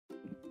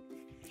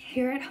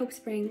Here at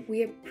HopeSpring,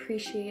 we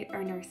appreciate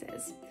our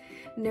nurses.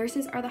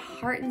 Nurses are the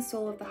heart and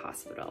soul of the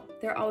hospital.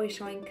 They're always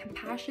showing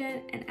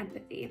compassion and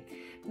empathy,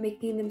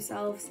 making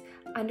themselves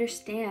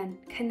understand,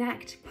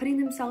 connect, putting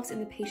themselves in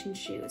the patient's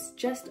shoes,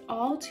 just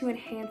all to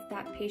enhance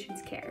that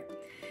patient's care.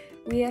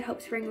 We at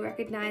HopeSpring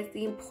recognize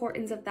the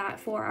importance of that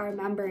for our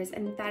members,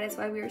 and that is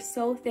why we are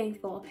so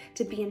thankful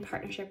to be in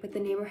partnership with the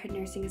Neighborhood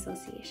Nursing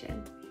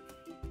Association.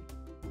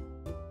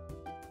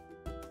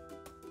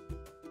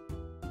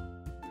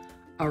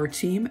 Our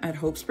team at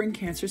HopeSpring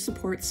Cancer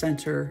Support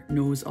Center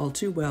knows all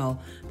too well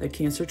that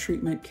cancer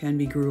treatment can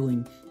be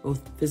grueling,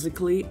 both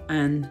physically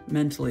and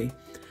mentally.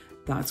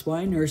 That's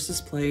why nurses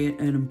play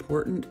an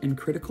important and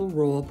critical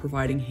role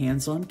providing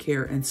hands-on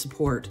care and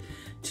support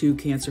to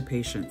cancer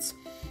patients.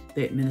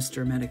 They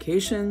administer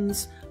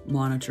medications,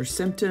 monitor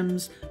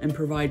symptoms, and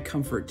provide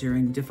comfort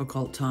during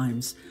difficult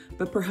times.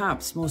 But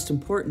perhaps most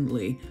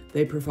importantly,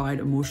 they provide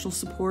emotional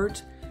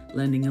support,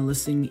 lending a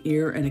listening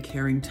ear and a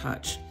caring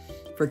touch.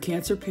 For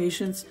cancer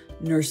patients,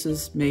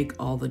 nurses make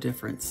all the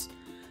difference.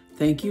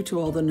 Thank you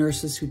to all the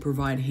nurses who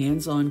provide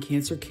hands-on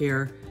cancer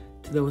care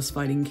to those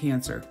fighting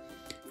cancer.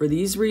 For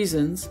these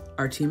reasons,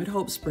 our team at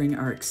HopeSpring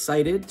are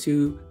excited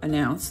to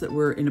announce that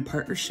we're in a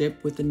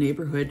partnership with the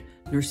Neighborhood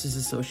Nurses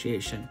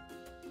Association.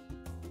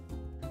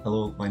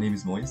 Hello, my name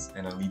is Moise,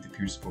 and I lead the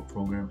peer support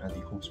program at the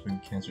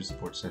HopeSpring Cancer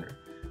Support Center.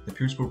 The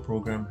peer support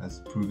program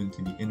has proven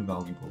to be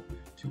invaluable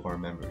to our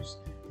members.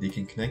 They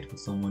can connect with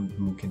someone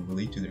who can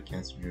relate to their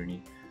cancer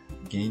journey,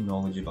 gain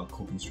knowledge about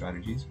coping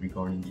strategies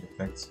regarding the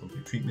effects of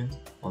their treatment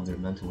on their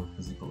mental and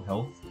physical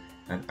health,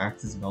 and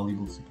act as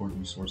valuable support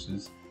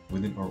resources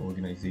within our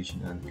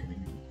organization and the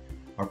community.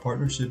 Our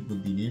partnership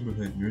with the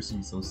Neighborhood Nursing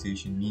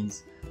Association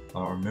means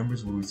our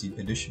members will receive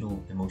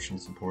additional emotional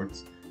support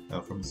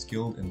from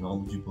skilled and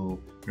knowledgeable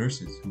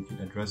nurses who can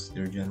address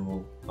their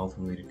general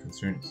health-related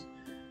concerns.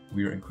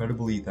 We are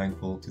incredibly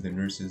thankful to the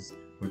nurses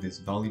for this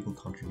valuable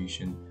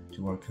contribution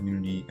to our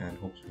community and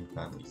HopeSpring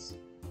families.